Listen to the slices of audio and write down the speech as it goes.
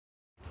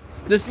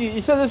This,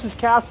 you said this is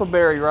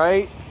Castleberry,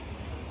 right?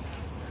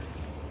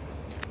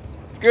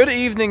 Good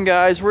evening,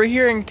 guys. We're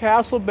here in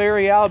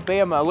Castleberry,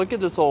 Alabama. Look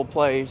at this old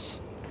place.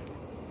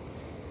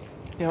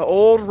 Yeah,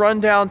 old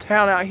rundown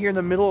town out here in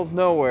the middle of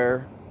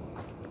nowhere.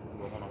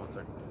 Well, hold on one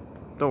second.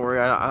 Don't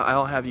worry, I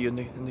don't have you in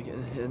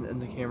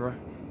the camera.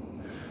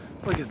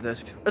 Look at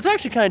this. It's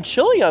actually kind of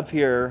chilly up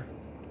here.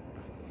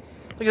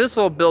 Look at this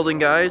little building,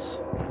 guys.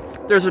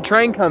 There's a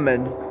train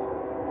coming.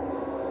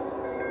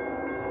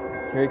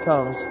 Here he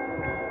comes.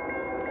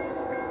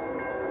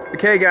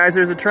 Okay, guys,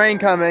 there's a train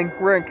coming.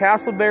 We're in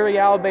Castleberry,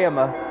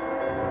 Alabama.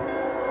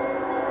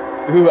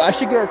 Ooh, I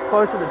should get as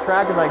close to the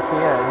track as I can.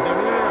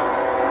 Yeah.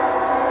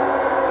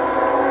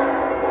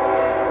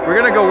 We're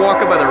gonna go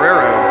walk up by the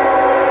railroad.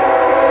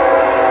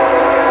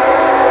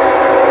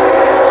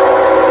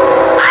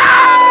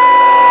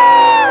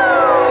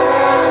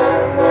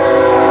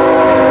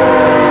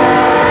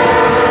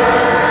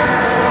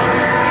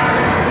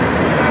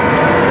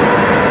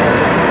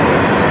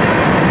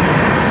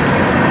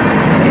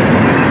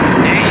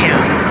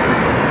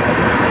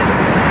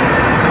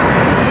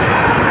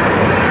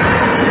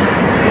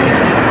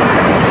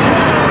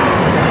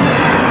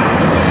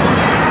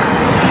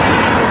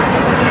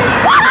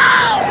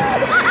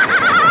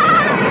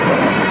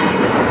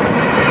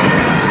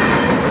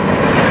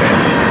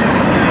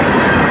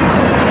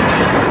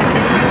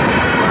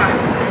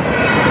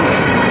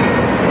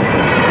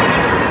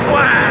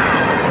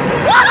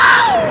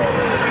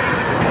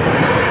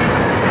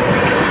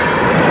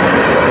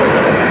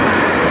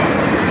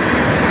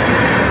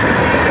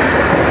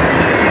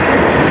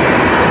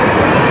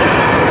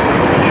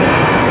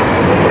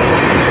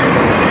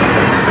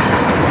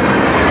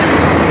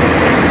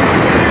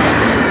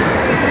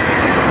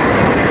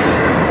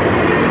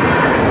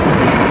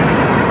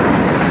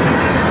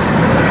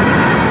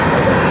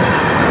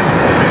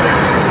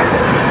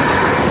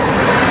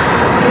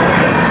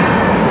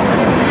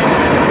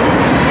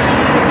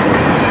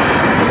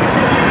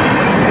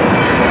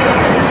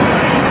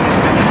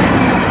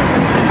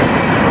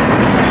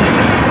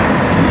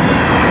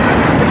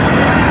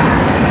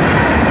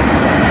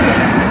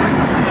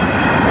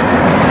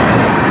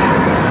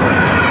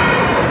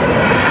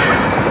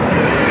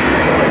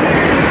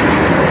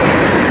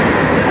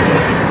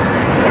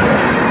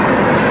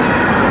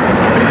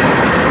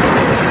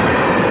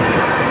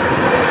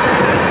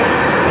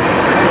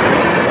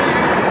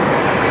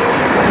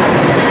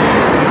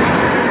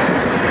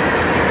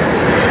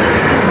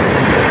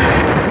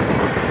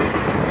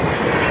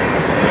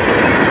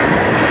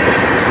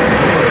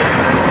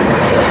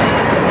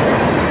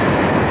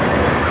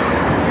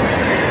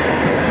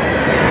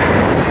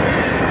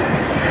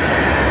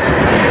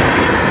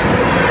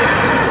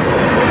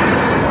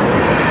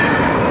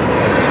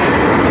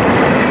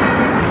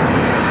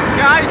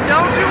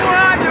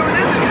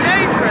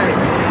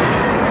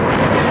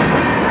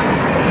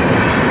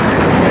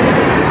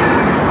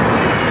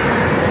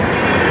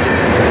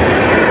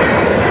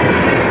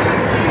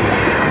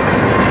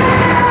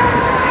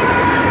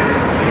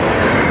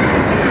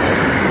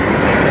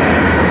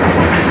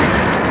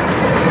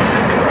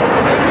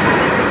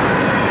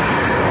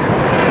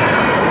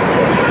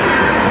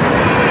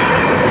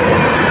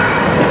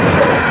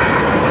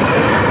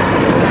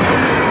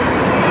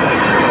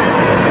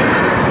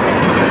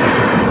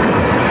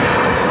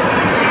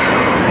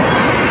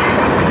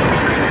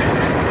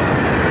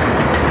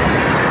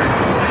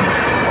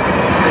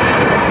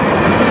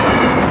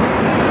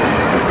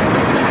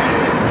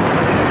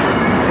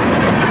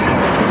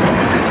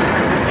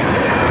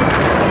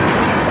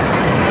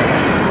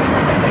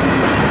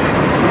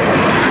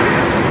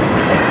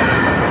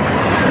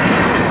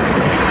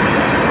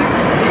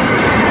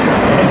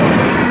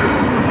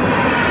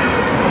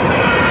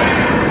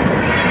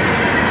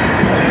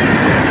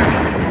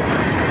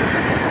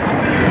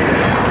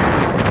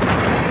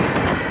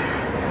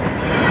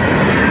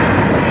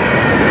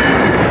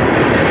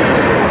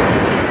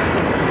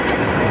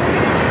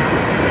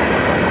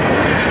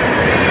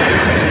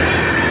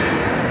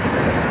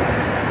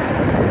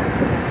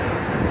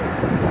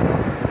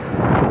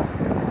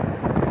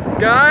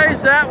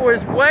 Guys, that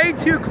was way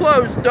too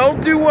close.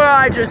 Don't do what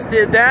I just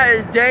did. That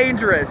is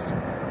dangerous.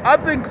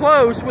 Up and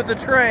close with a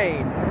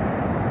train.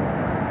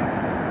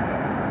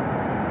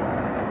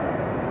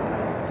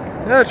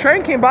 No, the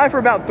train came by for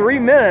about 3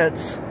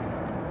 minutes. Some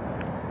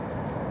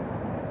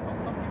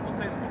people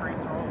say the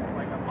trains are only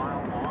like a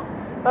mile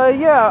long.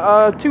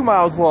 Yeah, 2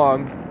 miles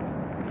long.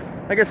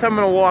 I guess I'm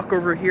gonna walk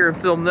over here and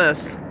film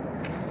this.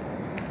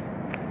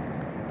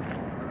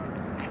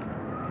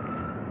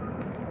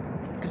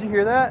 Did you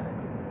hear that?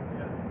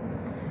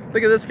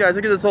 Look at this, guys.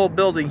 Look at this whole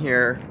building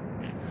here.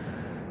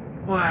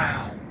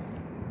 Wow.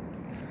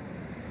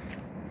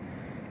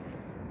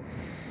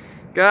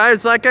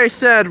 Guys, like I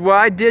said, what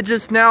I did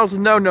just now is a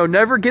no-no.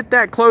 Never get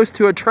that close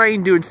to a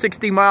train doing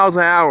 60 miles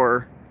an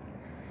hour.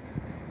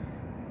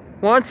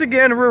 Once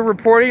again, we're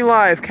reporting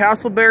live,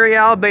 Castleberry,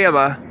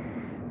 Alabama.